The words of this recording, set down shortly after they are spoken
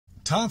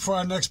Time for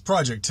our next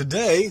project.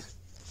 Today,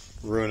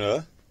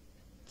 Runa,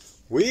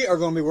 we are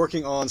going to be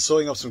working on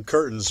sewing up some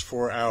curtains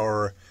for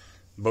our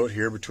boat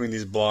here between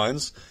these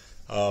blinds.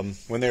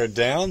 When they're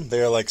down,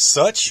 they are like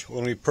such.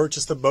 When we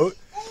purchased the boat,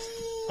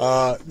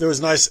 there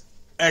was nice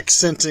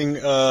accenting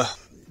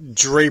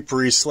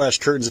drapery slash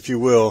curtains, if you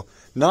will.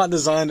 Not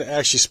designed to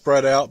actually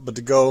spread out, but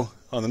to go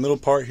on the middle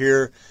part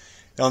here,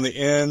 on the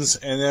ends,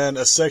 and then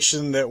a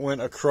section that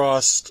went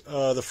across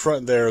the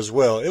front there as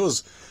well.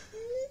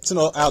 It's an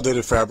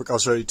outdated fabric. I'll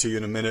show it to you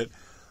in a minute.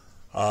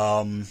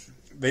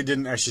 They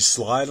didn't actually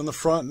slide on the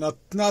front.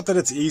 Not that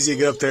it's easy to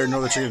get up there.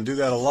 Know that you're going to do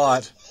that a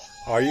lot.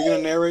 Are you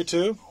going to narrate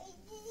too?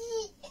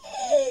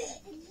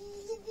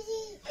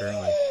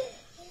 Apparently.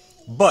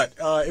 But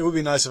it would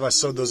be nice if I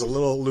sewed those a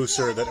little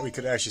looser, that we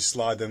could actually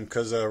slide them,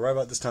 because right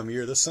about this time of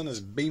year, the sun is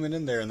beaming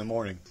in there in the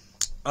morning.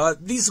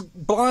 These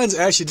blinds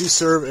actually do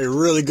serve a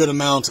really good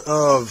amount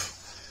of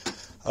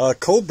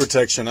cold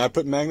protection. I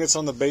put magnets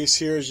on the base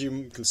here, as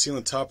you can see on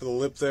the top of the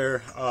lip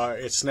there.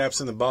 It snaps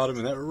in the bottom,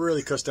 and that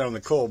really cuts down on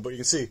the cold. But you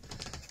can see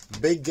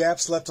big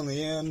gaps left on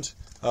the end,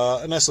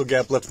 a nice little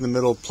gap left in the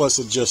middle, plus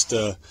it just,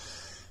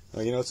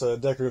 it's a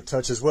decorative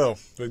touch as well.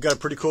 We've got a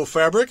pretty cool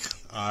fabric.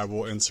 I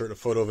will insert a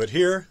photo of it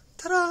here.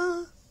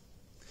 Ta-da!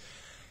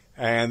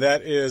 And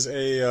that is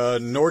a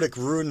Nordic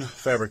Rune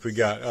fabric we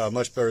got.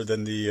 Much better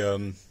than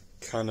the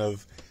kind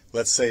of,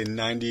 let's say,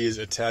 90s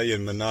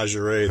Italian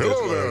menagerie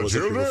that was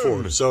here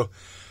before. So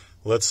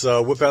let's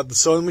whip out the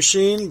sewing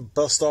machine,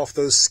 bust off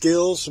those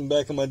skills from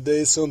back in my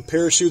day sewing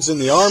parachutes in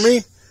the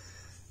Army,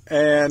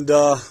 and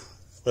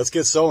let's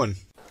get sewing.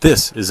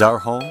 This is our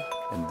home,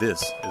 and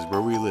this is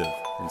where we live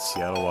in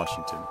Seattle,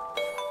 Washington.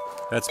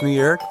 That's me,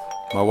 Eric,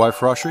 my wife,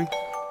 Roshri,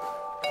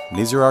 and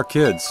these are our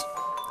kids.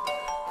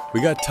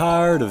 We got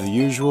tired of the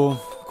usual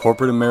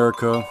corporate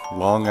America,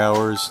 long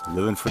hours,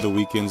 living for the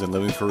weekends and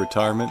living for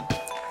retirement.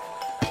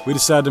 We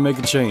decided to make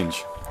a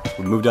change.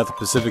 We moved out the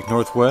Pacific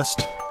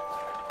Northwest.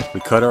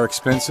 We cut our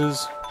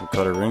expenses, we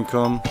cut our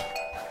income,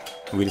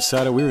 and we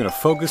decided we were going to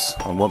focus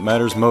on what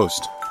matters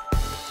most.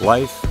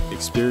 Life,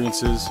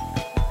 experiences,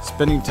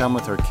 spending time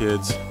with our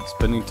kids,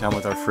 spending time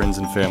with our friends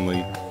and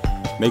family,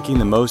 making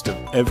the most of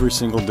every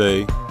single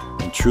day,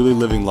 and truly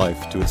living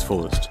life to its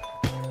fullest.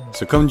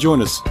 So come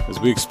join us as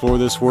we explore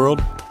this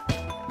world.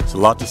 It's a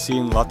lot to see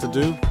and a lot to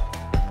do.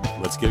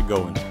 Let's get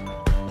going.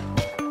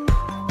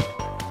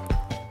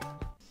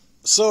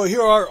 So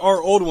here are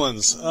our old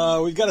ones.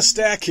 We've got a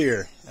stack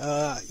here.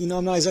 I'm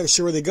not exactly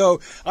sure where they go.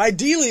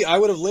 Ideally, I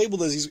would have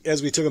labeled these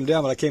as we took them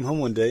down, but I came home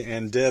one day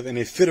and Dev, in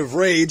a fit of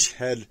rage,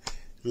 had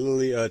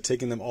literally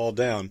taken them all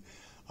down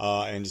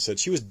and said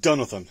she was done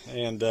with them.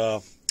 And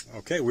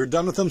okay, we're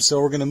done with them,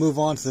 so we're going to move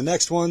on to the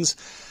next ones.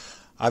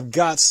 I've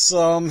got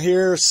some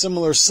here,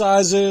 similar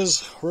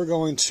sizes. We're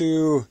going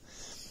to,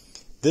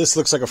 this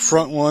looks like a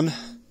front one. I'm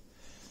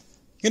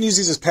going to use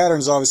these as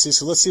patterns, obviously,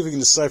 so let's see if we can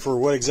decipher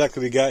what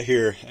exactly we got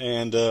here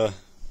and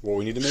what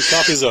we need to make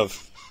copies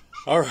of.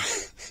 All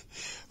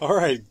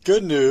right,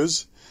 good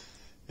news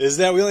is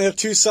that we only have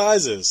two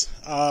sizes.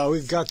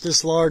 We've got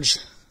this large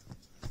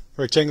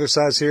rectangular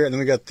size here, and then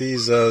we got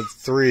these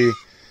three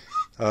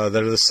that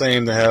are the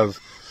same. They have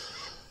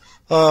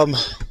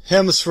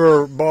hems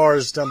for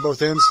bars down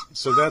both ends,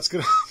 so that's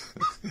gonna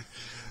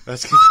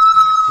that's gonna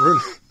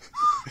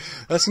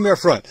be our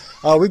front.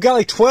 We've got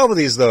like 12 of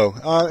these though,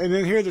 and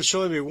in here there's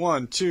showing me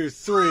 1, 2,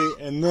 3,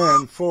 and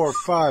then 4,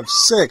 5,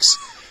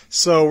 6.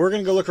 So we're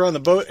gonna go look around the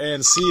boat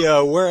and see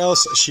where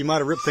else she might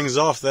have ripped things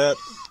off that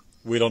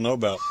we don't know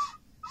about.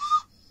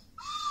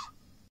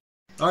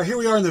 All right, here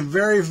we are in the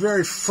very,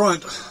 very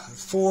front.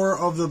 4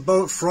 of the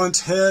boat front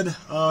head.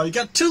 You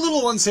got 2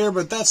 little ones here,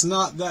 but that's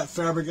not that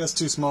fabric. That's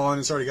too small, and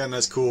it's already got a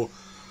nice, cool,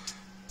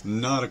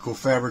 nautical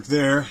fabric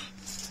there.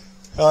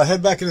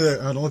 Head back into the,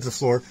 don't look at the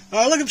floor.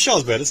 Look at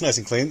Michelle's bed. It's nice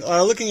and clean.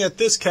 Looking at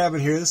this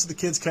cabin here, this is the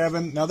kids'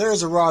 cabin. Now,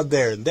 there's a rod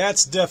there.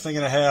 That's definitely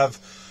going to have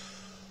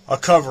a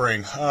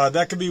covering.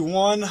 That could be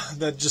one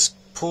that just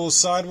pulls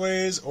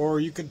sideways, or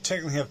you could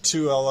technically have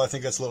 2, although I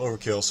think that's a little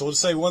overkill. So we'll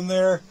just say 1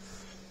 there,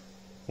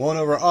 1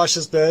 over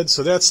Asha's bed,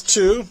 so that's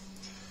 2.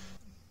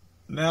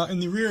 Now, in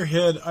the rear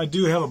head, I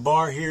do have a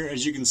bar here,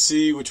 as you can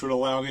see, which would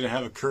allow me to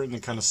have a curtain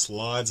that kind of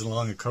slides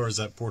along and covers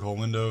that porthole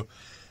window.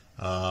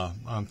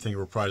 I'm thinking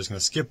we're probably just going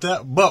to skip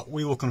that, but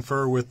we will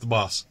confer with the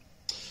boss.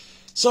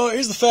 So,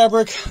 here's the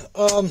fabric.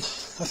 I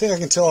think I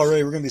can tell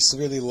already we're going to be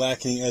severely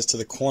lacking as to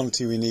the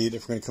quantity we need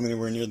if we're going to come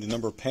anywhere near the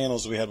number of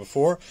panels we had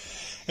before.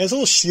 And it's a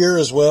little sheer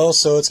as well,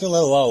 so it's going to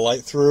let a lot of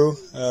light through.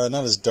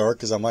 Not as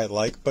dark as I might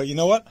like, but you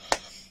know what?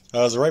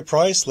 It's the right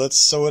price. Let's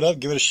sew it up,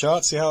 give it a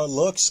shot, see how it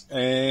looks,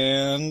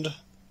 and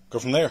go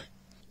from there.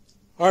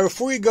 All right,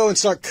 before you go and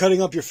start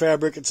cutting up your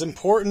fabric, it's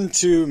important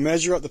to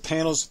measure up the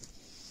panels.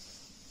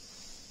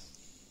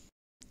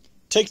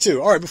 Take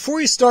 2. All right,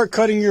 before you start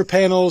cutting your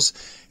panels,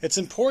 it's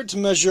important to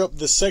measure up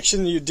the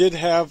section that you did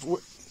have. All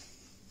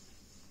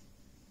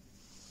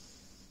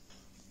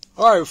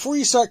right, before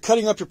you start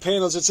cutting up your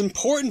panels, it's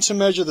important to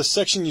measure the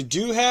section you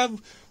do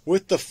have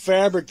with the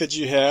fabric that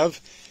you have.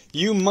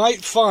 You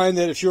might find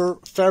that if your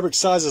fabric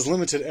size is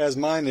limited, as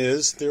mine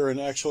is, there are in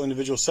actual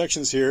individual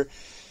sections here,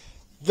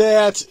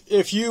 that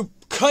if you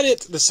cut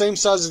it the same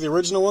size as the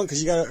original one,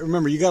 because you got to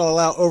remember, you got to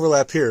allow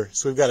overlap here.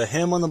 So we've got a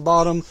hem on the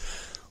bottom,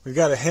 we've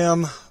got a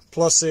hem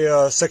plus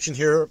a section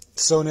here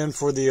sewn in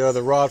for the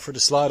rod for it to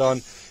slide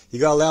on. You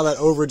got to allow that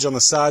overage on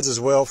the sides as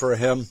well for a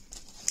hem.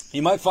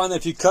 You might find that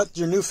if you cut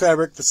your new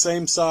fabric the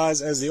same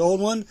size as the old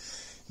one,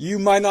 you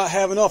might not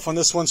have enough on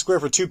this one square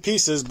for 2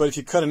 pieces, but if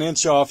you cut an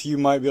inch off, you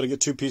might be able to get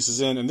 2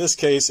 pieces in. In this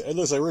case, it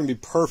looks like we're going to be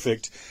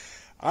perfect.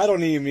 I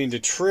don't even need to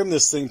trim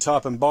this thing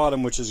top and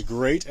bottom, which is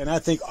great. And I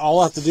think all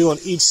I have to do on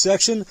each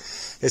section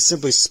is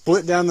simply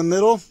split down the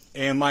middle,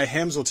 and my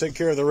hems will take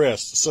care of the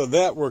rest. So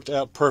that worked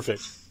out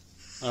perfect.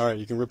 All right,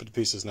 you can rip it to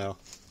pieces now.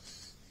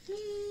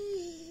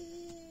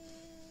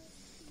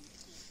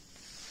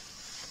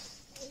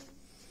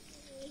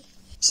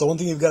 So one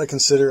thing you've got to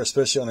consider,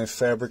 especially on a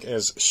fabric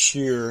as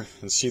sheer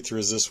and see-through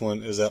as this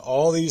one, is that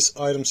all these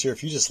items here,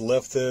 if you just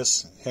left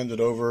this, hemmed it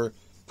over,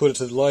 put it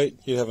to the light,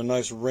 you'd have a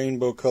nice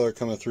rainbow color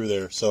coming through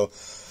there. So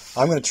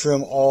I'm going to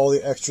trim all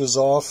the extras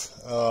off.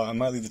 I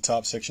might leave the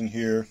top section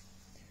here,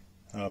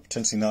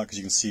 potentially not, because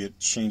you can see it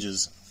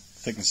changes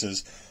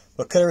thicknesses.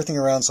 But cut everything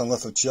around so I'm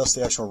left with just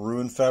the actual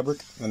Rune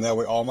fabric, and that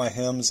way all my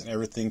hems and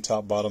everything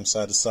top, bottom,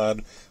 side to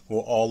side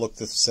will all look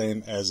the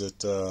same as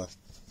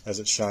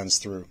it shines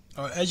through.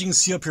 As you can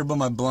see up here above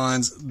my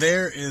blinds,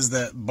 there is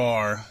that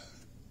bar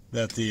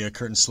that the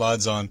curtain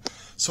slides on.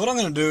 So what I'm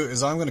going to do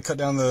is I'm going to cut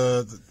down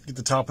get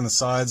the top and the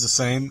sides the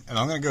same, and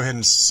I'm going to go ahead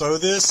and sew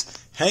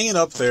this, hang it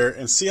up there,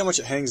 and see how much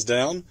it hangs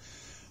down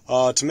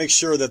to make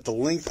sure that the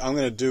length I'm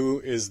going to do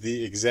is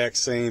the exact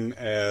same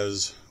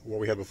as what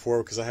we had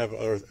before, because I have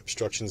other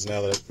obstructions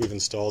now that we've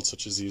installed,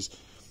 such as these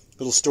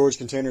little storage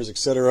containers,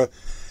 etc.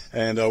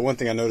 And one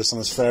thing I noticed on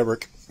this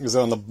fabric is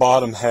that on the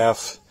bottom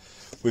half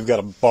we've got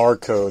a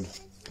barcode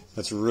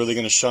that's really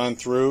going to shine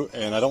through,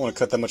 and I don't want to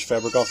cut that much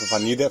fabric off if I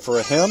need that for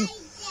a hem.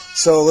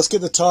 So let's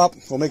get the top,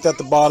 we'll make that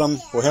the bottom,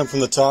 we'll hem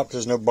from the top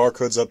because there's no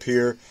barcodes up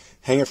here,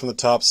 hang it from the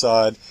top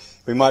side.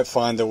 We might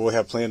find that we'll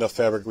have plenty enough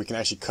fabric we can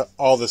actually cut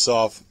all this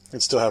off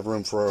and still have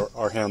room for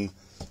our hem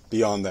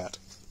beyond that.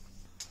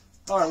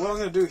 Alright, what I'm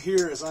going to do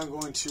here is I'm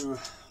going to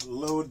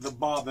load the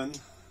bobbin.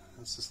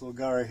 That's this little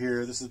guy right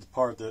here. This is the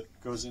part that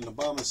goes in the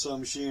bottom of the sewing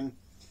machine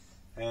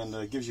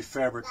and gives you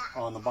fabric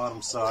on the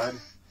bottom side.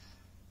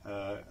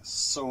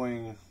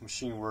 Sewing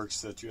machine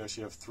works that you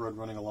actually have thread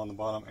running along the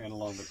bottom and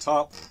along the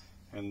top,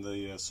 and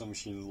the sewing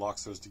machine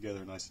locks those together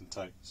nice and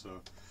tight. So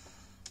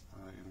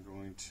I am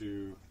going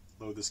to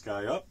load this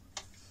guy up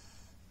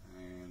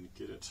and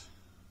get it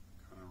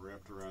kind of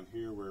wrapped around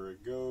here where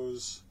it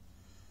goes.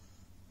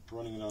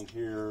 Running it on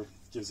here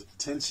gives it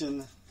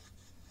tension.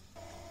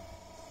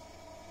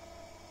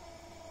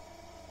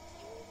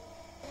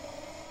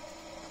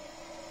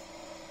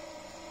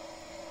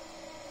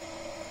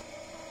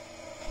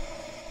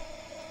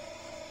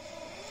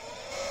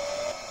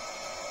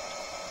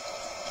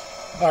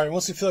 Alright,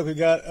 once we feel like we've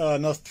got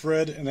enough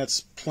thread, and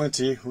that's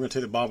plenty, we're going to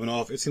take the bobbin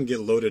off. It's going to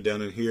get loaded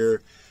down in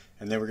here,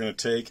 and then we're going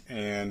to take,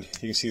 and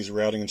you can see these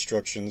routing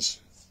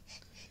instructions.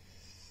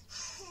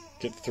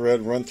 Get the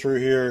thread, run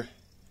through here,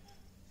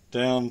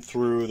 down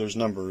through, there's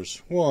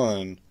numbers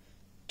 1,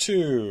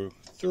 2,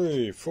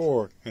 3,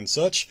 4, and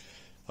such.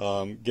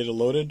 Get it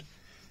loaded,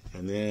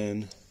 and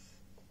then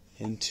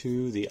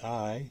into the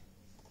eye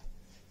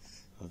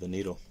of the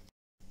needle.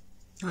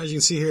 As you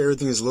can see here,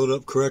 everything is loaded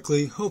up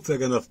correctly. Hopefully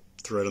I got enough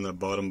thread on that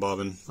bottom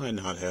bobbin. I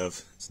not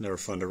have. It's never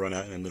fun to run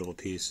out in the middle of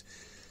a piece.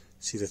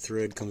 See the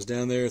thread comes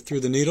down there through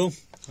the needle.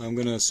 I'm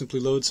going to simply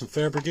load some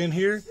fabric in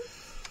here,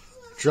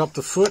 drop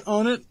the foot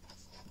on it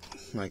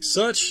like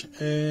such,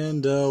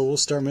 and we'll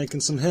start making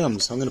some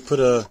hems. I'm going to put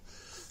a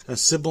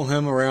simple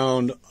hem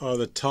around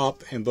the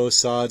top and both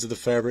sides of the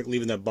fabric,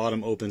 leaving that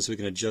bottom open so we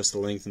can adjust the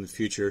length in the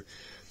future.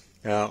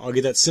 I'll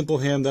get that simple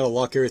hem, that'll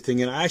lock everything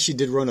in. I actually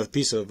did run a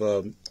piece of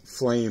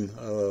flame,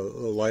 a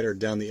little lighter,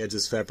 down the edge of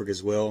this fabric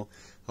as well.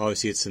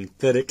 Obviously it's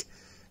synthetic,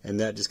 and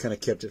that just kind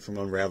of kept it from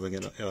unraveling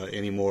it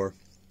anymore.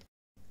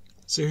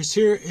 So here's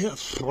here. Yeah.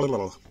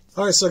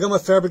 Alright, so I got my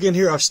fabric in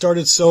here. I've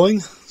started sewing.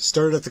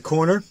 Started at the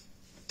corner.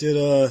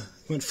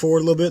 Went forward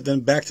a little bit,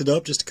 then backed it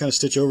up just to kind of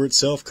stitch over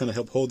itself, kind of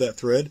help hold that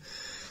thread.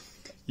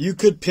 You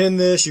could pin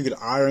this, you could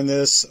iron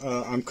this.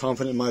 I'm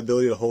confident in my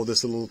ability to hold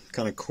this little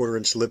kind of 1/4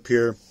 inch lip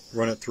here,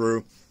 run it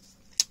through.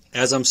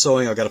 As I'm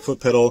sewing, I've got a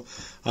foot pedal.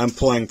 I'm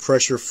applying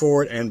pressure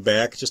forward and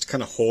back just to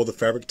kind of hold the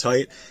fabric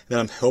tight, and then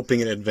I'm helping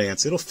it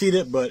advance. It'll feed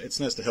it, but it's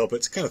nice to help it.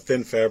 It's kind of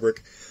thin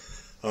fabric.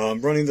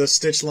 Running the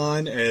stitch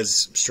line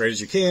as straight as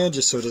you can,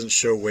 just so it doesn't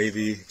show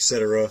wavy,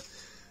 etc.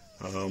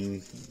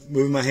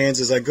 Moving my hands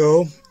as I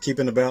go,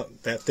 keeping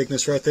about that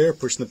thickness right there,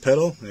 pushing the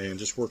pedal, and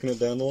just working it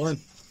down the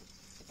line.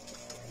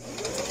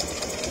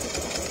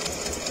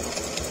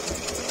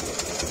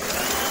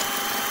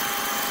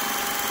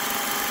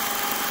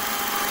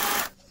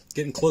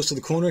 Getting close to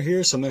the corner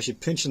here, so I'm actually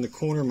pinching the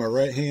corner of my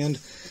right hand,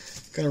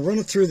 kind of run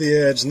it through the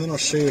edge, and then I'll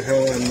show you how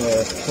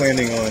I'm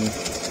planning on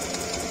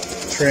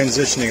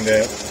transitioning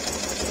that.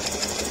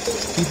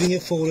 keeping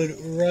it folded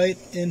right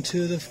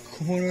into the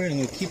corner, and I'm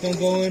going to keep on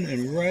going,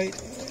 and right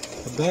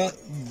about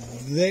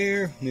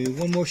there, maybe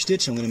one more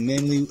stitch. I'm going to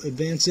manually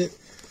advance it.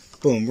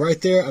 Boom, right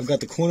there, I've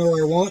got the corner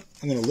where I want.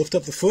 I'm going to lift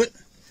up the foot.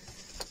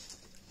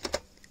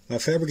 My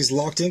fabric is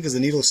locked in because the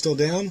needle is still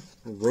down.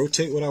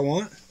 Rotate what I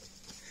want.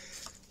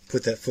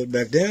 Put that foot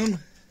back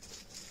down.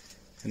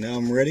 And now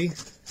I'm ready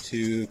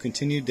to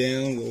continue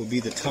down what will be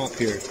the top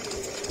here.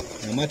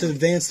 Now I might have to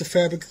advance the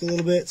fabric a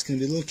little bit. It's going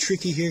to be a little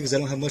tricky here because I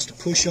don't have much to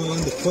push on.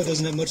 The foot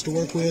doesn't have much to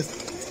work with.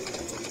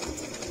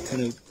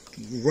 Kind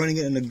of running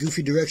it in a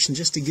goofy direction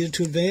just to get it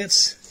to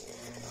advance.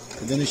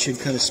 And then it should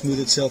kind of smooth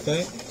itself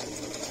out.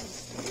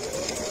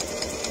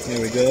 There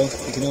we go.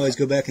 You can always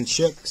go back and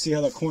check, see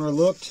how that corner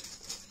looked.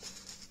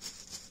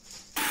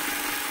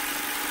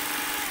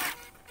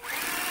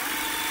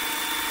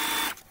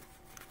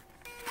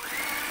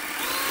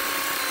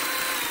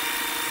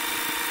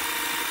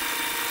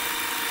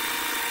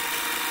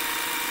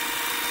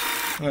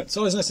 Alright, it's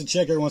always nice to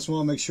check every once in a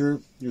while, make sure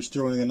you're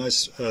still running a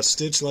nice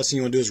stitch. The last thing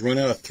you want to do is run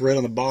out of thread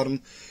on the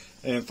bottom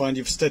and find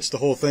you've stitched the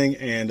whole thing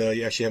and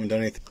you actually haven't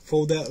done anything.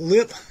 Fold that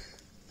lip,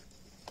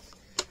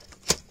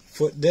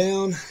 foot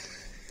down,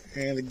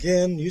 and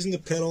again, using the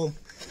pedal,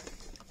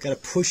 got to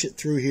push it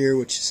through here,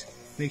 which is,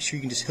 make sure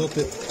you can just help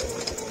it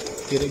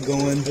get it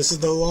going. This is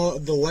the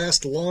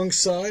last long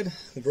side,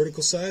 the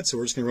vertical side, so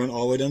we're just going to run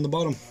all the way down the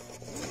bottom.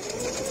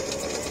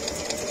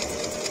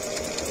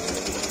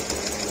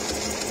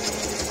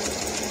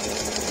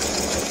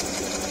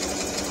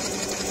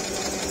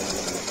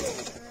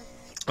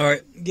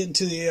 Alright, getting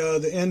to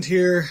the end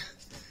here.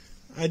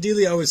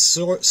 Ideally I would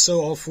sew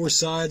all four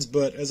sides,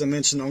 but as I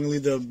mentioned, I'm going to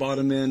leave the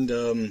bottom end,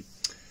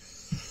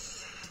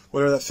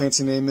 whatever that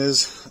fancy name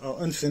is,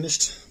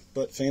 unfinished,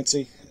 but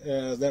fancy.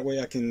 That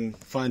way I can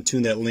fine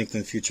tune that length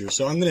in the future.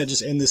 So I'm going to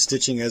just end this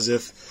stitching as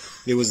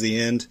if it was the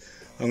end.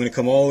 I'm going to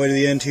come all the way to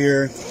the end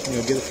here,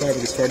 get the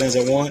fabric as far down as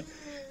I want.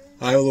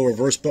 I have a little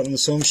reverse button on the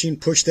sewing machine,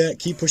 push that,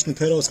 keep pushing the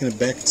pedal, it's going to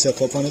back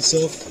itself up on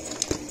itself.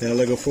 Then I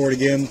let go forward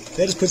again.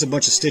 That just puts a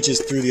bunch of stitches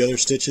through the other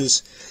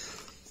stitches.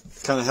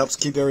 Kind of helps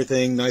keep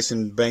everything nice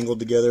and bangled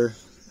together.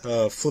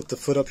 Flip the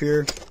foot up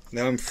here.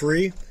 Now I'm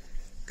free.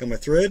 Got my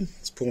thread.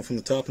 It's pulling from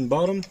the top and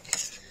bottom.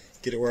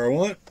 Get it where I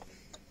want.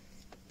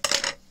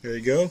 There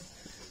you go.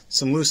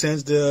 Some loose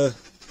ends to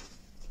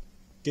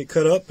get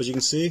cut up, as you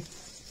can see.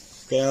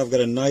 Okay, I've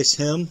got a nice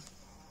hem.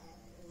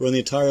 Run the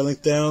entire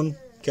length down.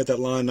 Get that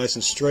line nice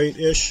and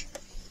straight-ish.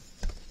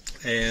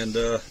 And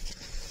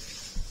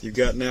you've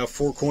got now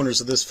four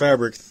corners of this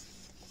fabric.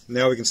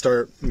 Now we can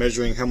start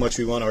measuring how much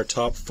we want our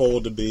top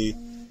fold to be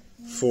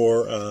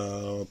for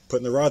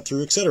putting the rod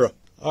through, etc.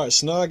 Alright,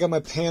 so now I got my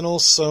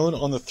panels sewn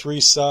on the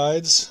three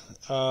sides.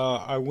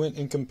 I went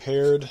and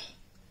compared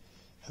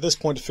at this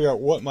point to figure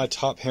out what my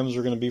top hems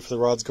were going to be for the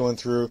rods going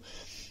through.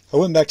 I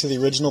went back to the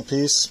original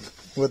piece.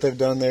 What they've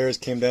done there is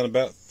came down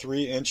about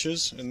 3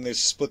 inches, and they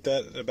split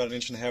that at about 1.5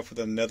 inches with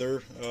a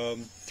nether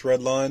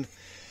thread line.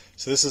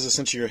 So this is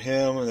essentially your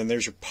hem, and then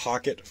there's your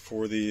pocket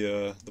for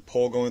the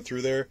pole going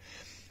through there.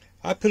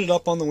 I put it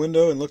up on the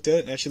window and looked at it,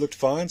 and it actually looked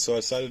fine, so I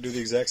decided to do the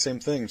exact same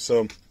thing.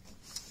 So what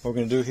we're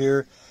going to do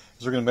here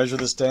is we're going to measure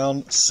this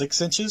down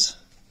 6 inches,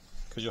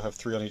 because you'll have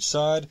 3 on each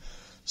side.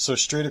 So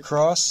straight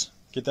across,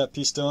 get that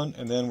piece done,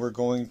 and then we're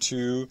going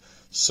to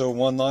sew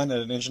one line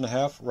at 1.5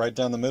 inches right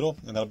down the middle,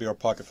 and that'll be our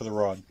pocket for the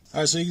rod.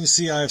 Alright, so you can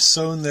see I've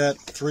sewn that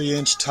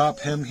 3-inch top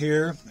hem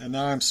here, and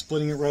now I'm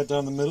splitting it right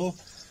down the middle.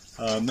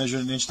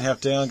 Measured 1.5 inches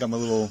down, got my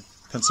little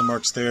pencil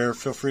marks there.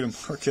 Feel free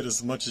to mark it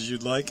as much as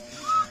you'd like.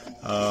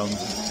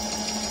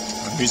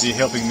 I'm busy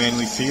helping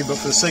manually feed, but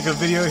for the sake of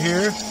video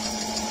here,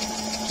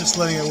 just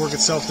letting it work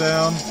itself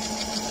down.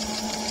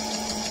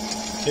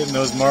 Hitting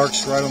those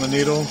marks right on the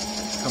needle.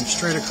 Come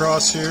straight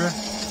across here,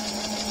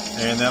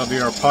 and that'll be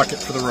our pocket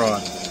for the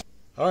rod.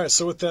 Alright,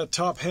 so with that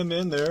top hem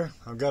in there,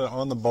 I've got it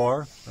on the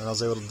bar, and I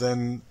was able to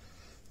then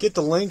get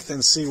the length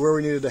and see where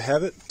we needed to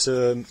have it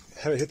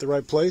hit the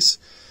right place.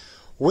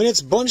 When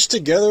it's bunched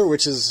together,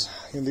 which is,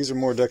 these are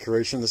more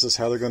decoration, this is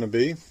how they're going to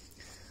be,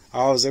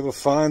 I was able to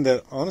find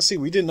that, honestly,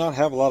 we did not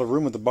have a lot of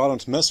room at the bottom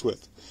to mess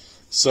with.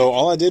 So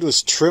all I did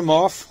was trim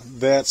off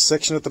that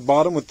section at the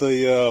bottom with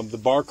the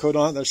barcode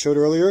on it that I showed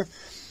earlier,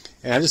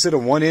 and I just did a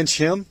 1-inch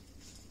hem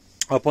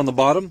up on the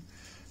bottom,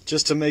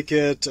 just to make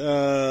it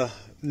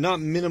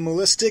not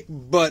minimalistic,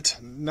 but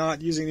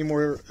not using any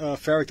more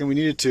fabric than we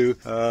needed to.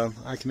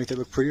 I can make that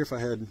look prettier if I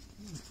had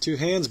 2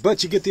 hands,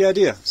 but you get the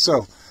idea.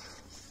 So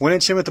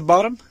 1-inch hem at the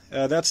bottom,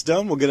 that's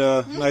done. We'll get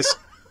a nice...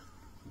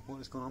 What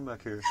is going on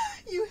back here?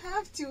 You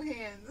have 2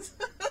 hands.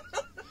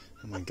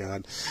 Oh my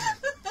God.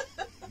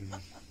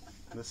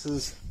 This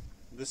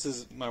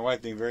is my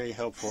wife being very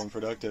helpful and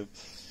productive.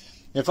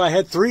 If I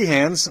had 3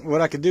 hands,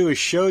 what I could do is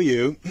show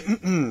you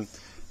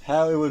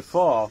how it would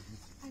fall.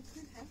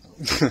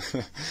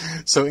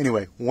 So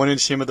anyway,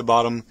 1-inch hem at the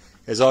bottom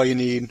is all you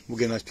need. We'll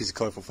get a nice piece of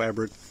colorful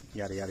fabric.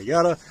 Yada yada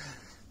yada.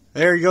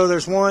 There you go.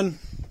 There's one.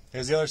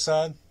 There's the other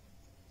side,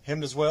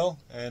 hemmed as well.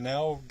 And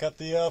now we've got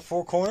the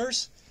 4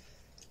 corners,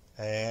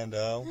 and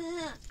we'll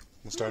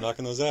start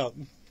knocking those out.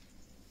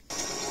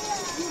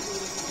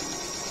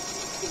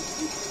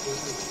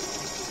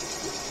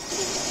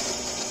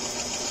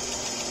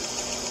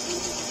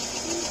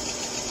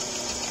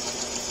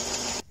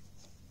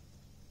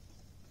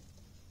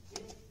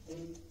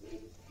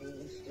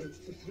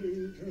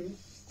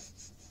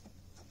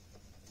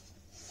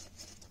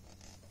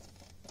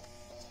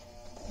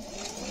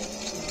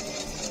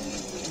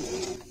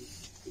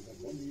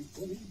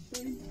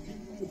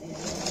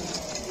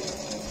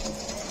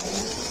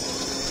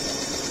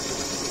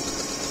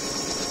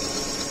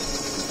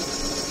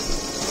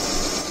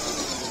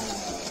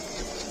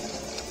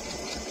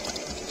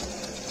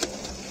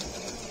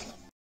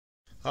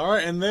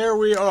 Alright, and there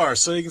we are.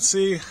 So you can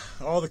see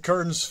all the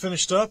curtains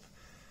finished up.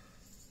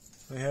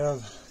 We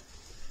have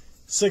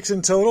 6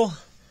 in total.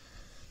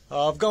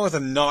 I've gone with a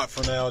knot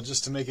for now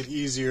just to make it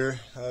easier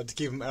to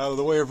keep them out of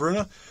the way of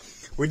Runa.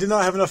 We did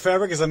not have enough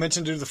fabric, as I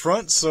mentioned, to do the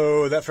front,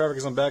 so that fabric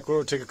is on back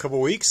order. It'll take a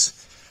couple weeks.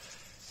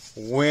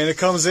 When it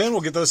comes in,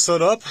 we'll get those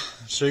sewed up,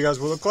 show you guys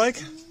what it looks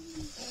like.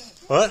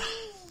 But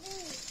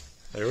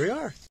there we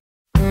are.